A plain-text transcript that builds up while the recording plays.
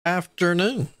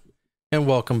Afternoon, and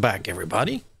welcome back,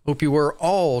 everybody. Hope you were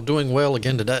all doing well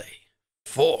again today.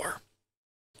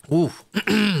 Ooh,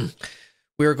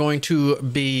 we are going to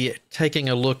be taking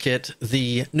a look at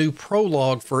the new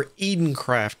prologue for Eden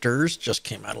Crafters. Just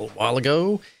came out a little while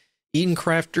ago. Eden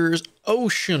Crafters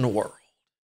Ocean World.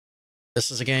 This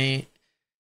is a game.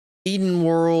 Eden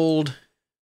World.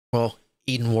 Well,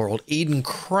 Eden World. Eden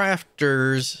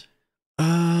Crafters.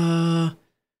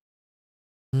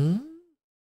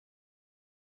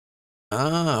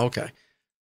 Okay.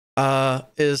 I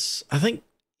think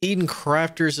Eden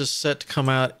Crafters is set to come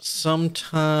out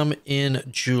sometime in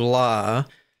July,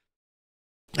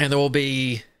 and there will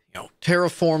be,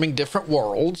 terraforming different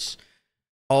worlds,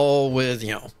 all with,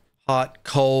 hot,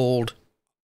 cold,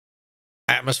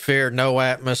 atmosphere, no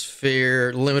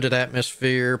atmosphere, limited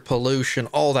atmosphere, pollution,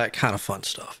 all that kind of fun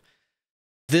stuff.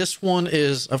 This one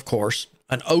is, of course,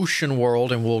 an ocean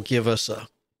world, and will give us a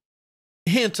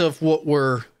hint of what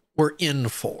we're in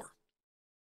for.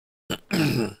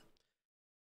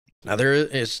 Now, there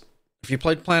is, if you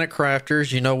played Planet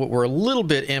Crafters, you know what we're a little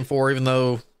bit in for, even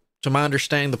though, to my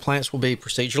understanding, the plants will be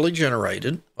procedurally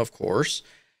generated, of course,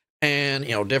 and,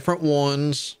 different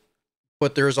ones,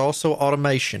 but there's also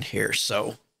automation here,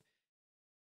 so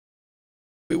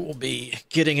we will be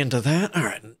getting into that. All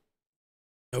right.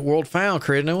 The world found,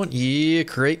 create a new one? Yeah,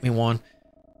 create me one.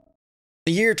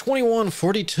 The year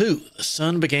 2142, the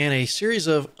sun began a series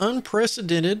of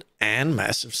unprecedented and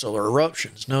massive solar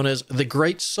eruptions known as the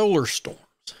Great Solar Storms.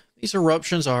 These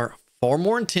eruptions are far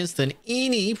more intense than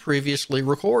any previously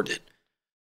recorded,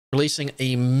 releasing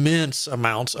immense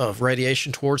amounts of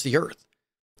radiation towards the Earth.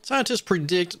 Scientists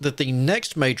predict that the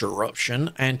next major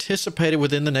eruption, anticipated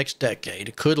within the next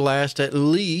decade, could last at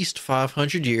least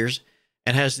 500 years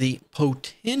and has the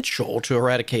potential to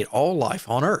eradicate all life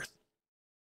on Earth.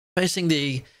 Facing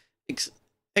the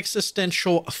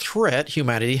existential threat,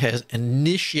 humanity has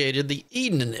initiated the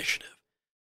Eden Initiative,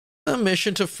 a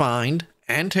mission to find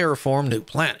and terraform new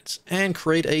planets and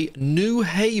create a new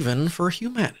haven for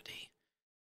humanity.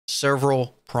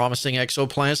 Several promising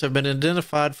exoplanets have been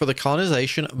identified for the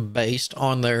colonization based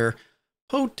on their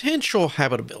potential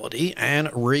habitability and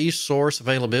resource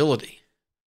availability.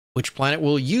 Which planet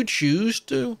will you choose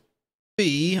to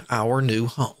be our new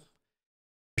home?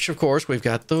 Which, of course, we've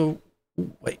got the...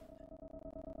 Wait.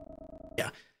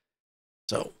 Yeah.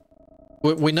 So,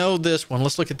 we know this one.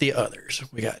 Let's look at the others.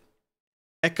 We got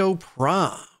Echo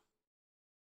Prime.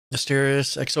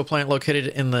 Mysterious exoplanet located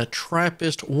in the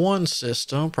TRAPPIST-1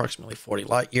 system, approximately 40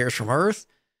 light years from Earth.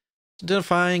 Its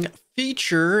identifying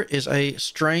feature is a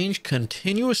strange,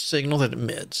 continuous signal that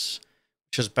emits,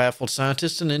 which has baffled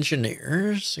scientists and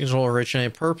engineers. Signal origin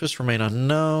and purpose remain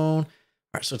unknown. All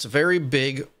right, so it's a very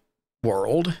big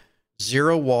world,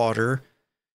 zero water,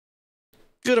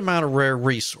 good amount of rare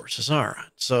resources. All right,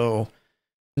 so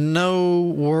no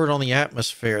word on the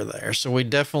atmosphere there. So we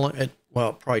definitely, well,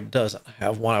 it probably doesn't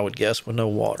have one, I would guess, with no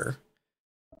water.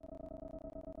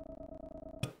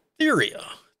 Theria.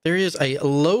 There is a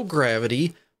low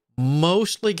gravity,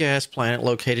 mostly gas planet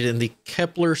located in the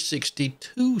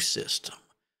Kepler-62 system,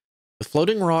 with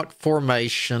floating rock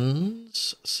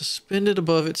formations suspended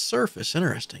above its surface.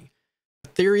 Interesting.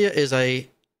 Theria is a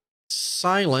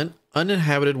silent,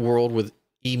 uninhabited world with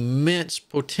immense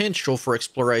potential for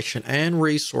exploration and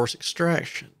resource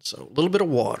extraction. So a little bit of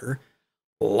water,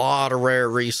 a lot of rare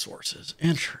resources.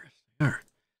 Interesting. All right.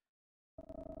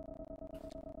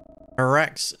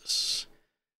 Araxis,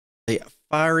 a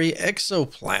fiery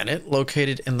exoplanet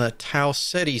located in the Tau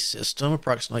Ceti system,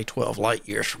 approximately 12 light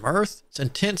years from Earth. Its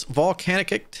intense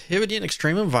volcanic activity and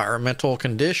extreme environmental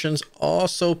conditions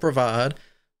also provide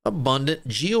abundant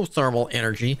geothermal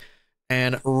energy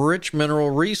and rich mineral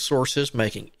resources,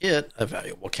 making it a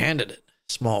valuable candidate.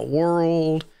 Small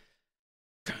world.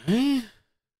 Okay.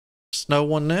 Snow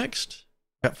one next.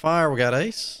 We got fire. We got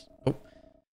ace. Oh.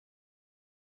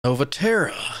 Nova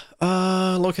Terra.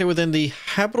 Located within the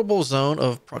habitable zone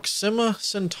of Proxima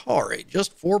Centauri,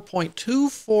 just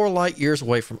 4.24 light years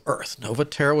away from Earth. Nova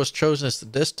Terra was chosen as the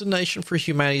destination for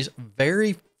humanity's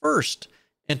very first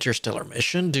interstellar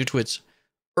mission due to its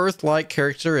Earth-like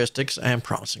characteristics and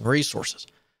promising resources.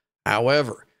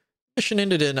 However, the mission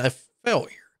ended in a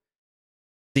failure.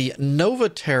 The Nova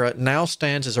Terra now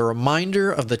stands as a reminder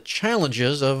of the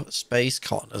challenges of space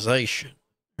colonization.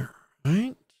 All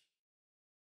right.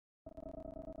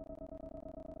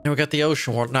 And we got the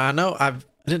ocean world. Now, I know I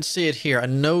didn't see it here. I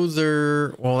know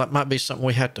well, that might be something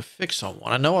we have to fix on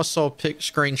one. I know I saw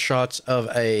screenshots of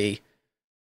a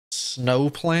snow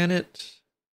planet.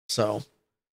 So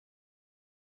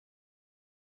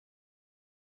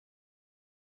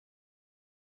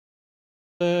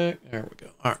There we go.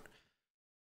 All right.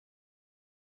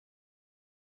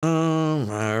 All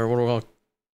right, what do I?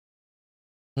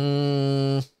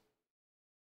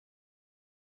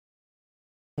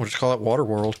 We'll just call it Water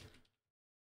World.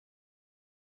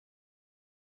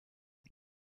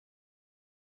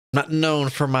 Not known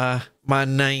for my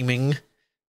naming.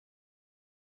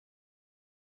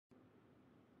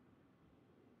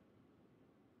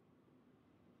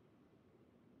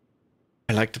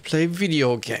 I like to play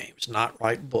video games, not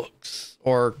write books.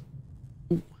 Or,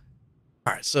 all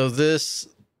right. So this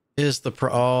is the pro.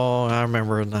 Oh, I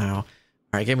remember now. All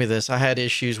right, give me this. I had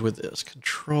issues with this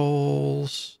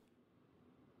controls.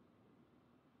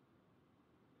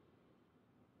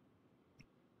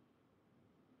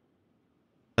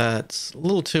 That's a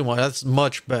little too much. That's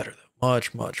much better though.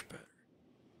 Much better.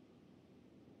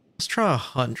 Let's try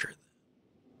 100.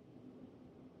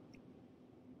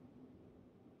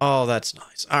 Oh, that's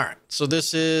nice. All right. So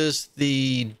this is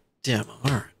the demo.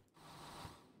 All right.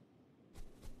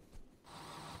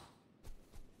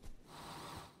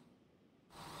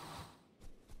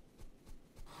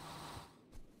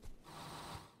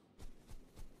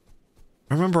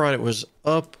 Remember right, it was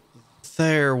up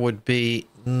there would be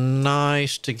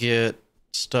nice to get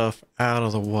stuff out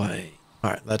of the way.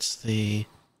 All right, that's the...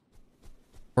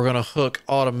 We're going to hook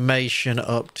automation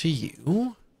up to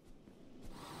you.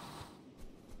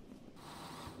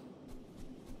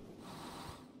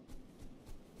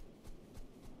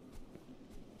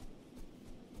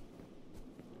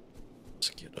 Let's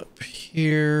get up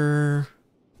here.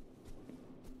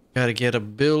 Got to get a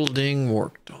building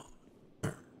worked on.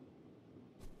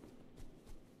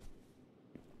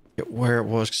 Get where it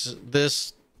was. 'Cause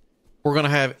this, we're going to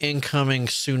have incoming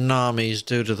tsunamis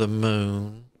due to the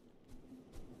moon.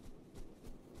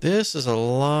 This is a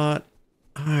lot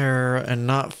higher and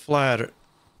not flat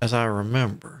as I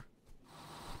remember.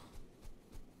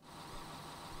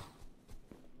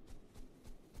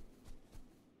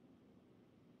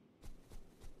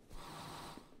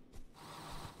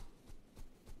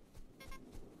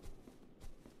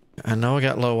 I know I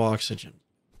got low oxygen.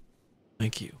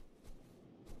 Thank you.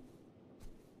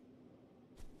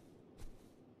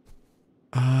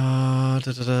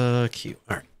 Q.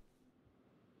 All right.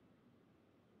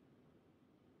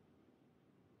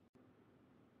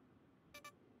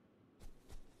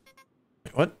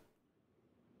 Wait, what?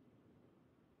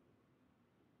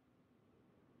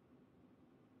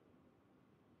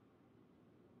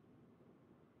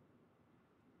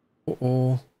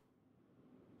 Uh-oh.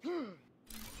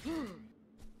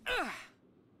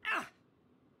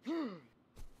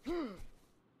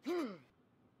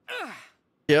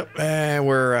 Yep, and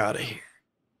we're out of here.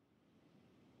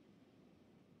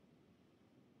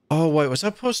 Oh, wait, was I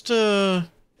supposed to...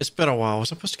 It's been a while.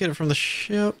 Was I supposed to get it from the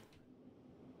ship?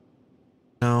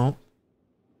 No.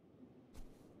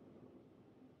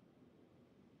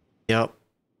 Yep.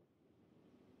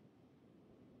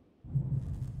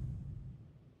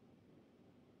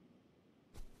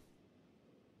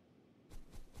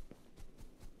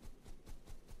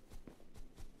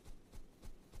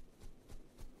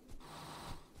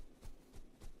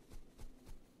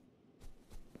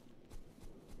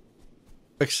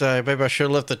 Excited. Maybe I should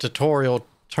have left the tutorial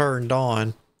turned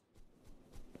on.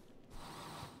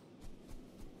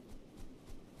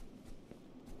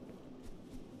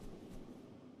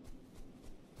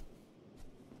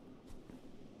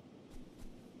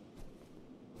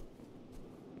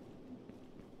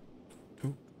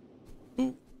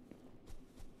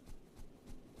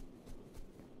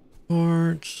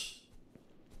 Ports.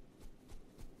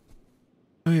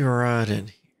 Let me right in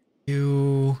here.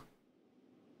 You.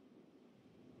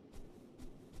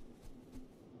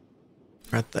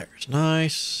 Right there. It's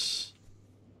nice.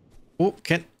 Oh,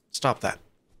 can't stop that.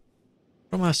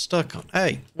 What am I stuck on?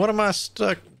 Hey, what am I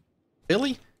stuck?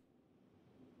 Billy?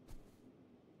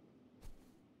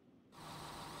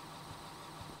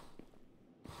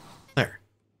 There.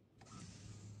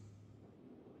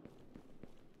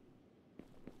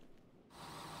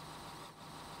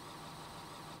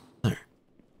 There.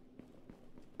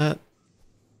 That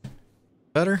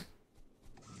better?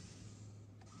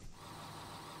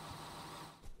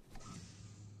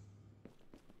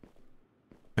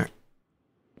 All right.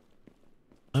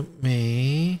 Let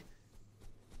me...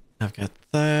 I've got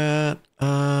that.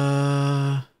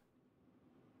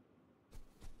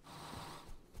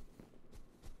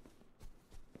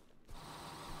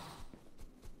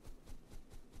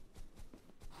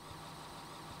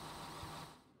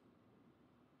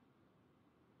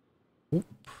 Oop.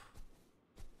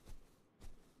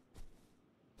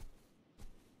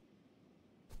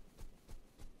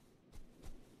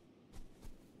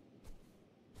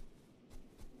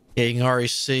 Yeah, you can already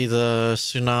see the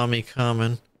tsunami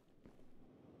coming.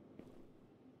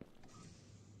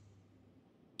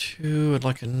 2, I'd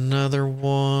like another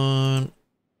one.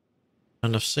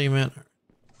 Enough cement.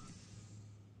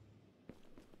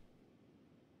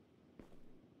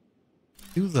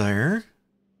 You there.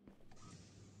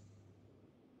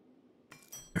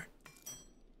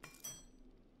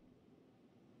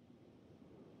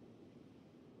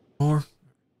 More.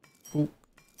 Oh,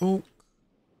 oh.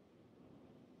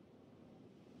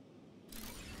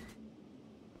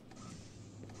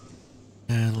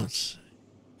 And let's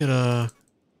get a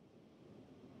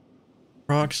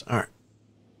rocks. All right.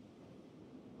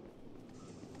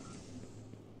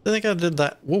 I think I did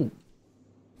that. Whoa.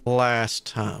 Last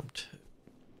time too.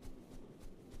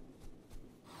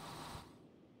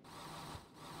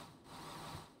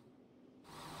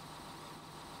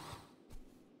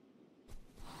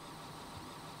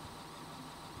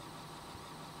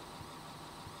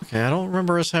 Okay, I don't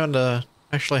remember us having to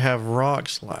actually have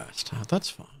rocks last time. That's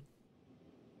fine.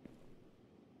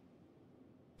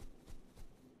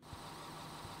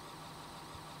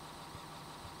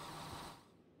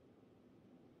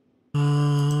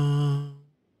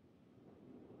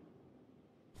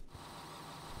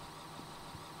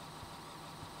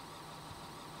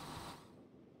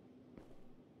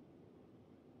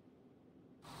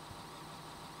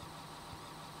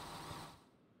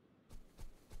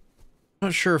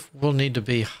 Not sure if we'll need to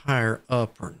be higher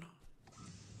up or not.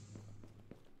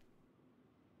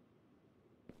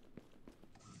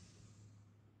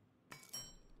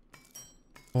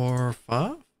 4,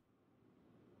 5.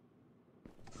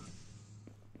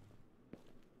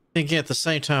 Thinking at the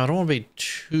same time, I don't want to be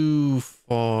too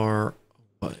far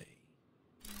away.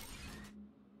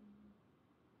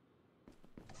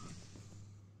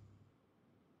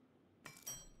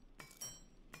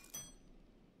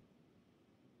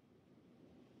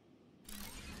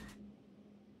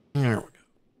 There we go.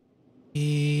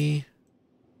 E.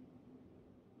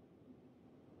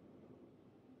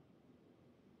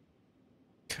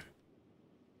 Okay.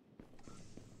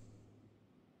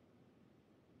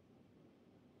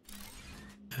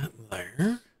 That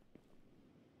there.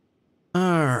 All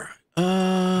right.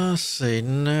 Let's see.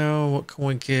 Now, what can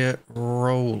we get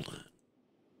rolling?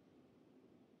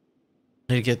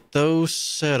 Need to get those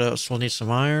set up. So we'll need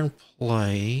some iron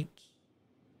plate.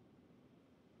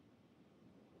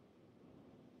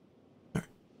 Right.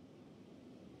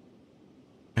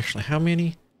 Actually, how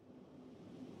many?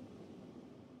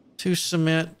 2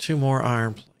 cement, 2 more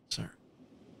iron plates. All right.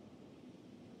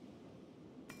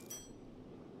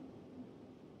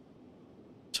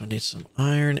 So we need some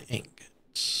iron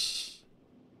ingots.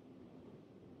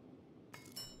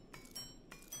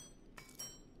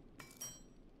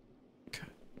 Okay.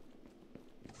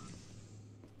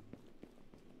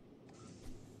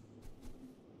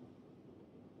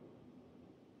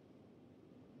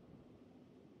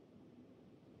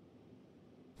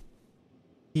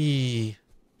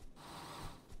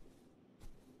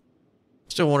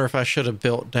 Still wonder if I should have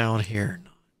built down here or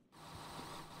not.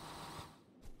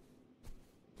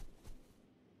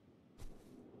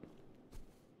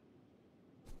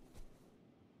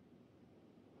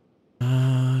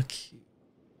 Keep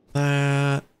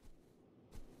that.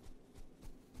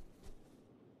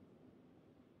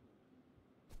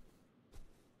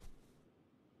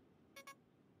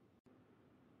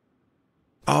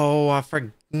 Oh, I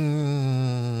forgot.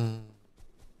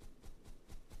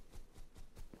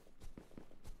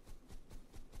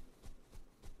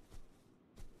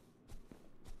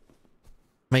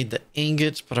 Made the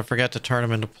ingots, but I forgot to turn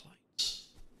them into plates.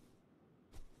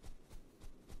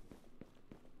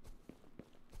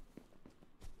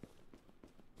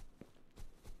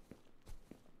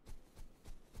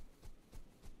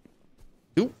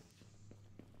 Oop.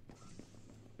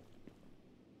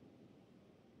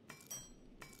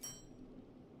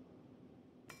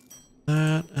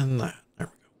 That and that. There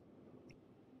we go.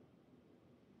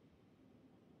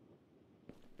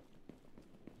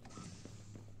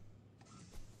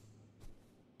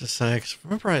 Just a sec.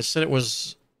 Remember I said it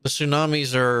was the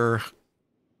tsunamis are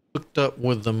hooked up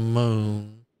with the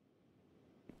moon.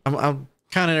 I'm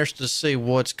kind of interested to see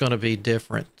what's going to be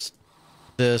different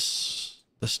this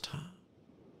time.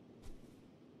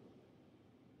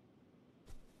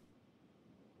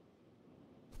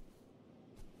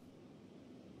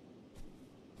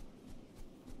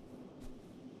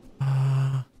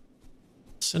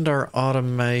 Send our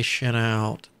automation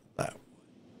out that way.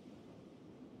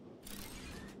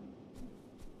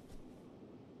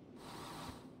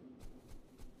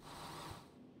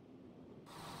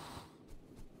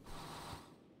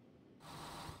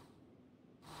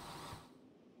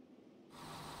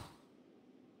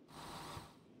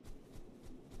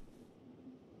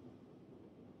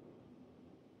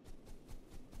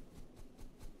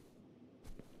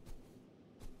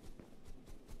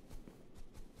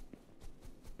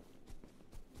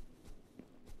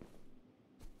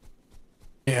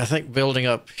 Yeah, I think building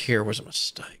up here was a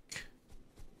mistake.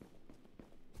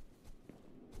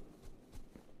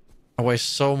 I waste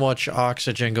so much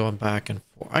oxygen going back and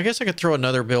forth. I guess I could throw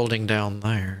another building down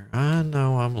there. I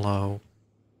know I'm low.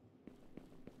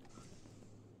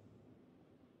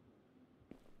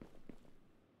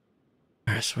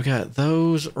 Alright, so we got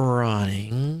those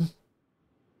running.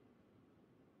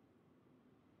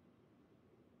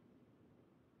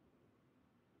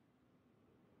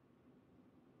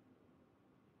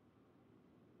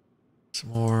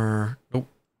 Some more. Nope.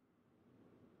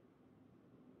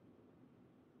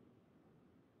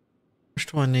 How much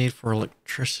do I need for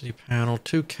electricity panel?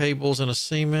 2 cables and a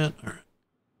cement. All right.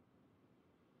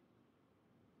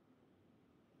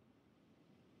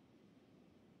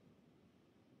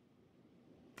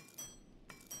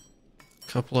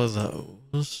 Couple of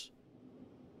those.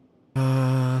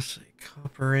 Let's see.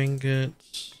 Copper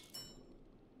ingots.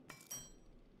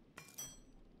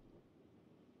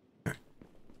 All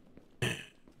right.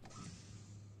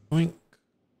 Yoink.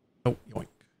 Oh, yoink.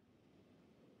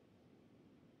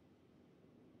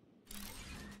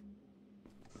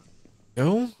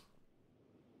 Go.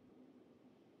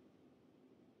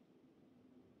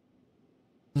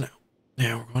 No.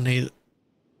 Now we're going to need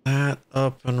that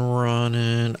up and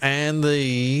running. And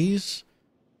these.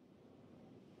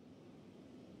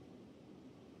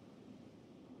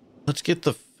 Let's get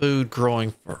the food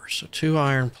growing first. So 2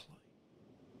 iron plates.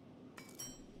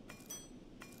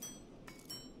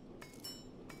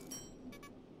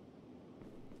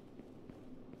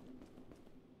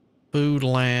 Food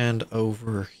land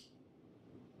over here.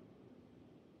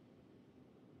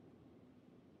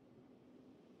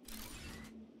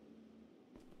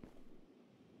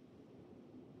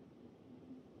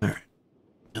 All right.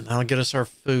 And that'll get us our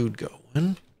food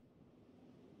going.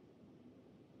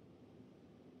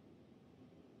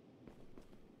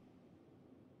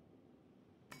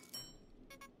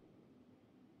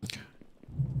 Okay.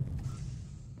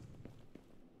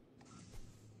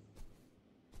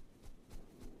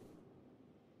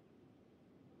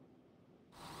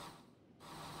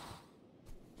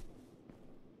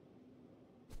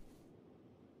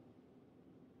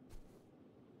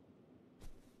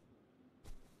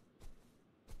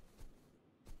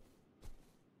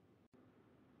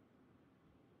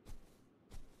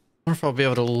 I wonder if I'll be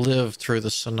able to live through the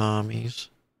tsunamis.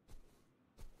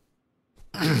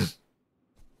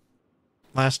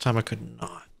 Last time I could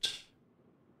not.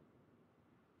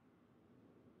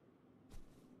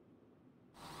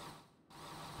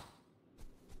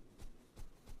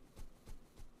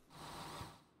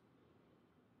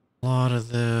 A lot of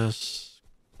this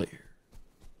clear.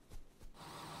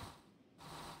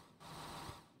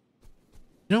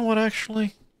 You know what,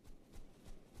 actually?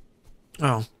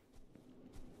 Oh.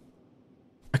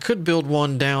 I could build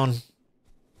one down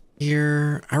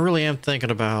here. I really am thinking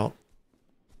about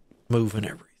moving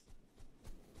everything.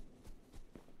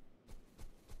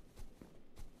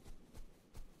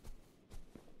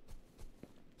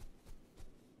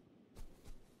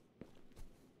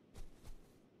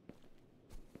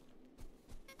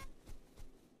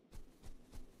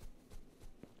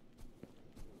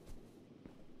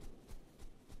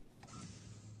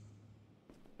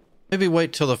 Maybe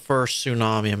wait till the first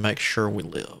tsunami and make sure we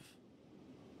live.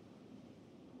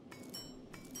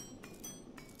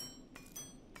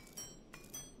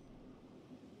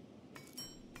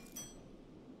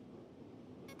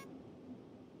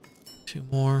 Two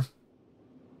more.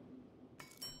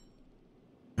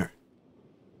 All right.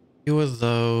 Few of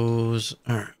those.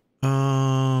 All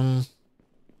right.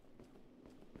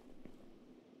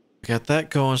 Got that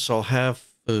going, so I'll have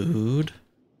food.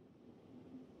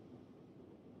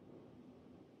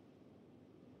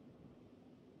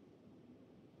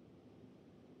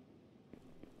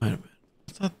 Wait a minute.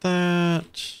 I thought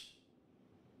that...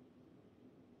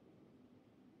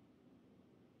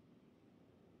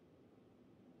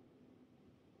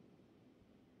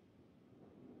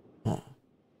 Oh. All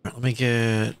right, let me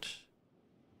get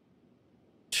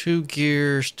 2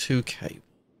 gears, 2 cables.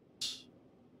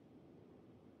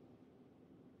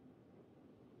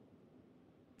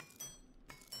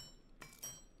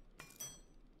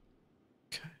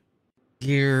 Okay.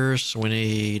 Gears, so we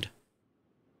need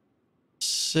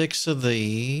 6 of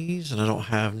these, and I don't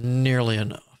have nearly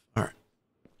enough. All right.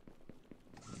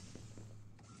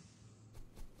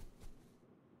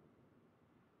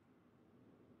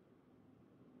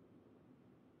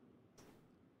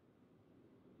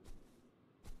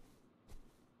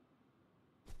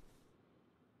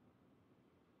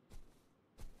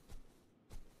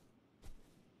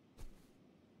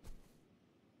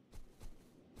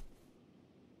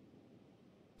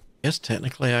 Guess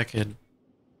technically I could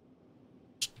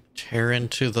tear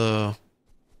into the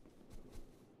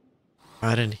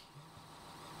right in here.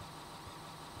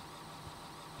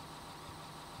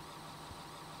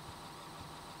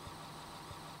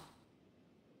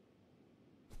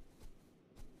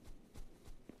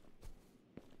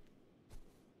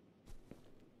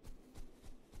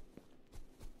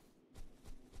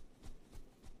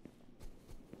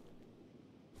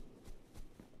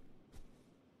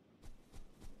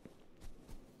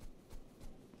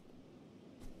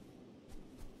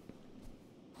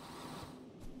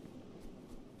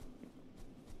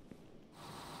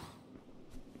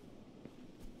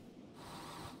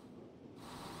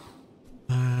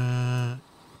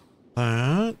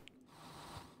 That.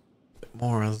 Bit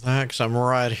more of that, because I'm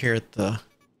right here at the...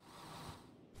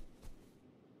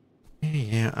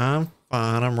 Yeah, I'm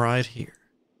fine. I'm right here.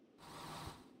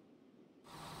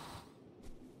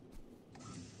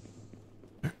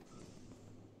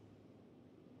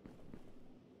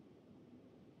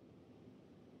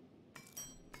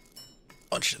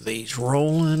 Bunch of these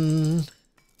rolling.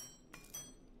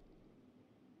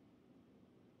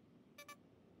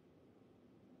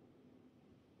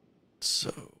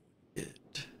 So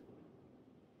it.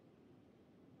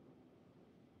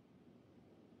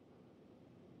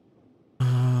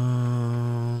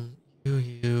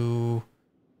 You.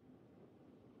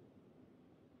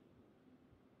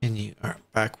 And you. All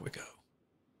right, back we go.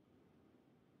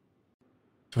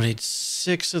 So I need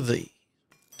 6 of these.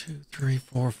 2, 3,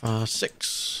 4, 5,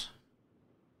 6.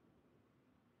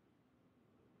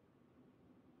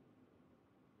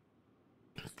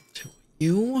 To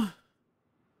you.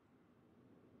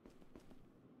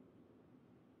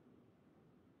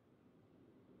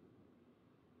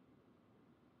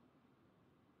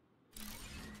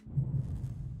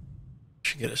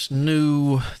 Should get us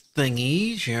new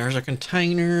thingies. Here's our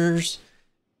containers.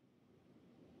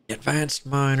 Advanced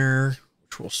miner,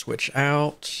 which we'll switch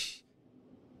out.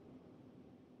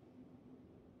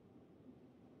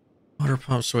 Water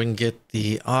pump so we can get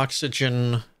the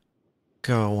oxygen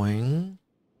going.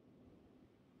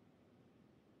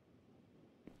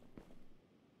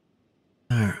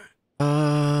 All right.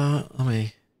 Let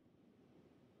me.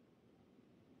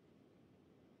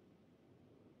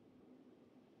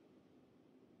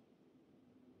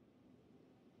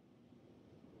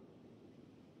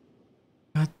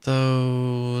 Got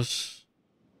those.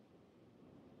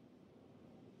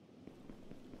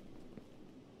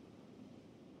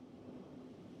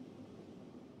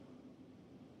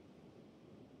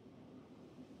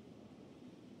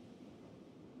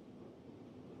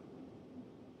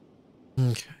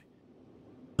 Okay.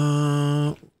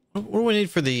 What do we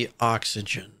need for the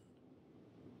oxygen?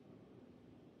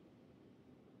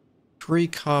 3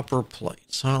 copper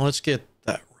plates. Let's get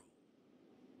that.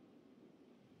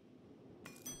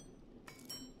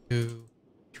 2,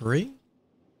 3.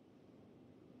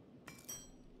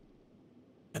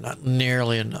 And not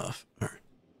nearly enough. All right.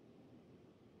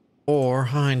 Or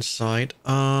hindsight.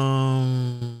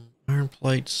 Iron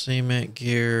plate, cement,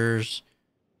 gears.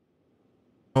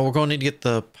 Oh, we're going to need to get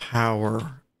the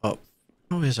power up.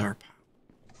 How is our power?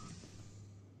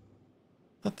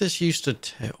 I thought this used to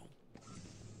tell.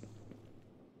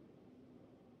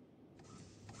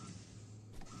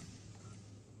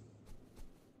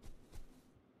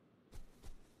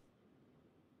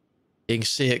 You can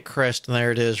see it crest, and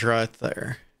there it is right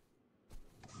there.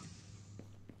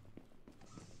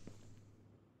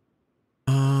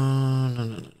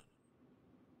 No.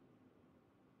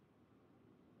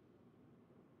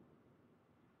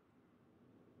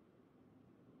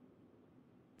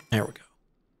 There we go.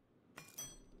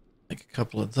 Make a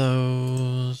couple of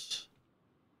those.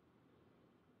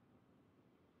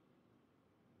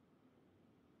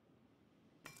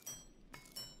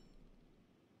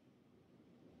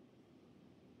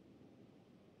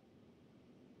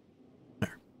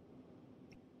 There.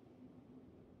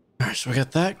 All right, so we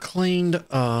got that cleaned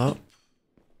up.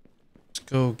 Let's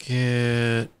go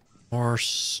get more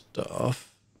stuff.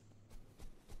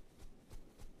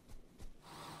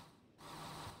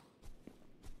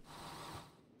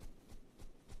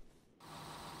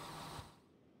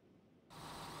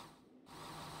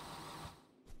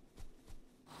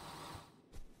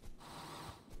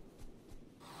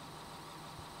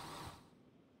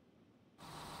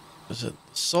 Is it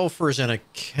sulfur's in a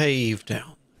cave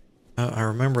down? I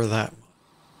remember that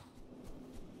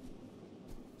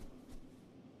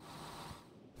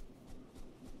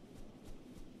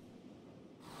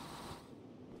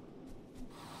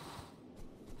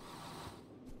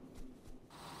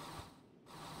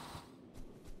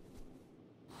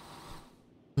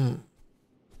one.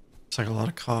 It's like a lot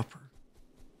of copper.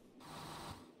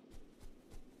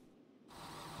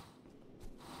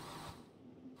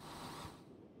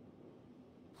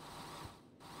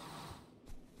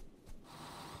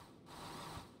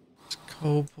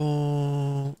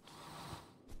 Cobalt.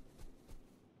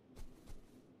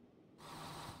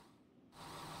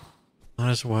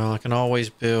 Might as well. I can always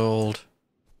build.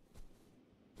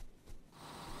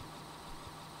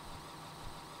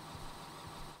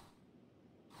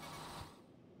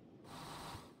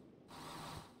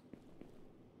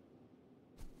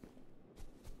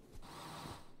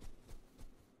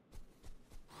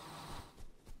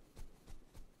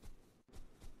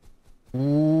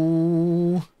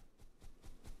 Ooh.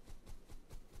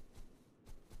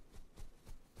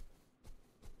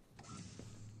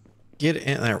 Get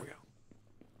in. There we go.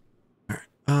 All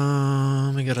right.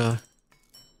 Let me get a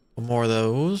more of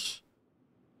those.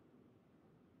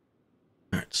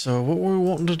 All right. So what we're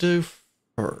wanting to do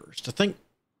first, I think.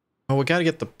 Oh, we got to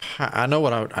get the power. I know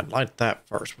what I'd like that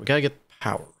first. We got to get the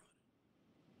power.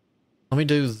 Let me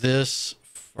do this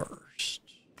first.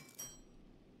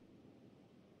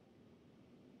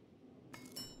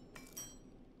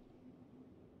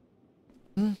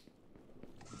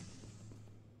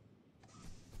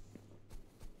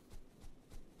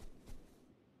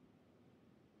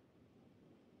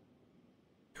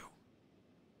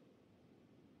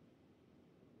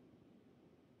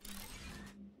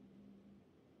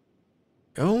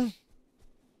 Go.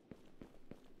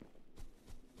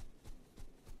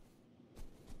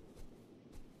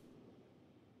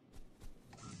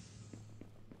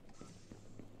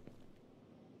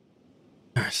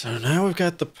 All right, so now we've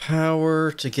got the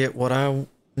power to get what I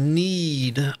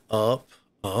need up.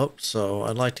 So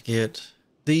I'd like to get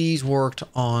these worked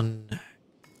on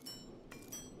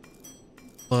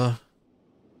the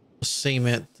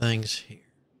cement things here.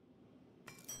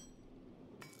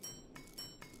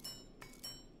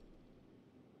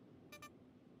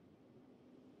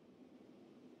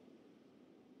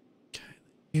 Okay,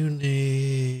 you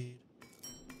need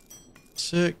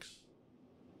 6.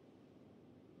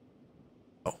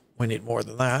 Oh, we need more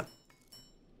than that.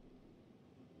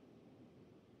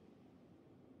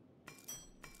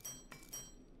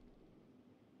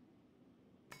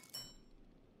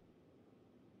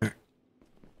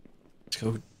 Let's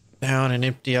go down and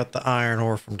empty out the iron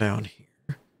ore from down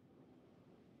here.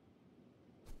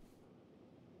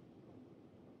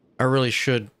 I really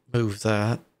should move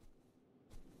that.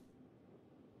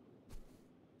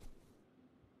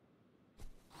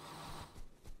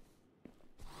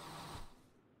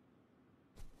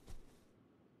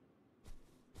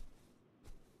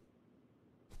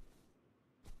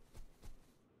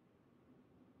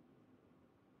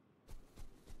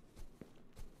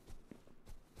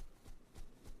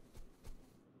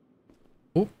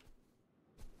 Oop.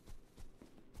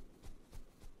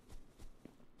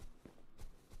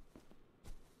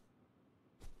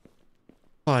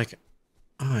 Like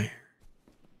iron.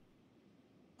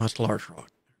 That's large rock.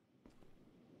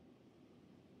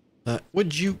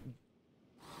 Would you?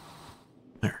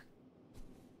 There.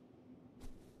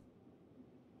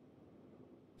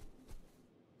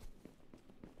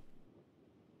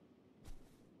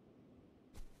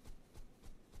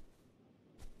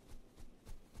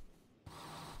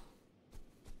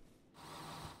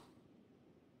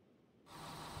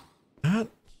 That.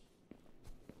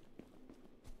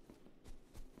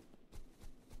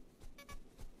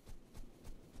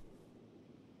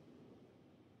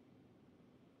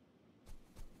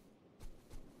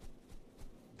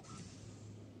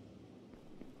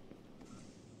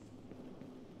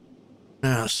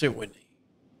 Now, let's see what we need.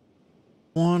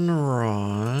 1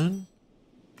 rod.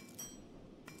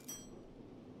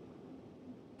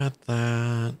 Got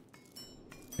that.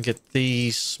 Get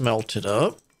these smelted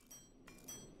up.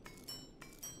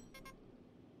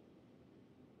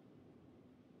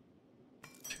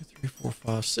 2, 3, 4,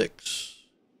 5, 6.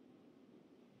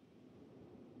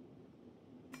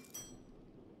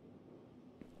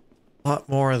 A lot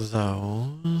more of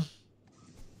those.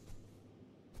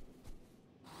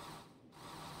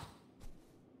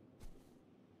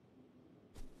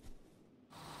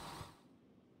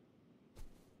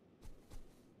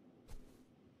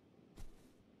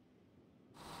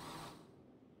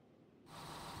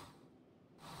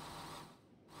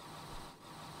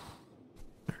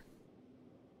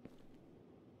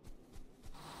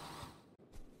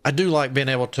 I do like being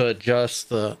able to adjust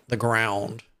the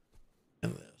ground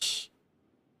in this,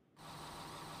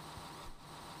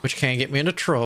 which can get me into trouble.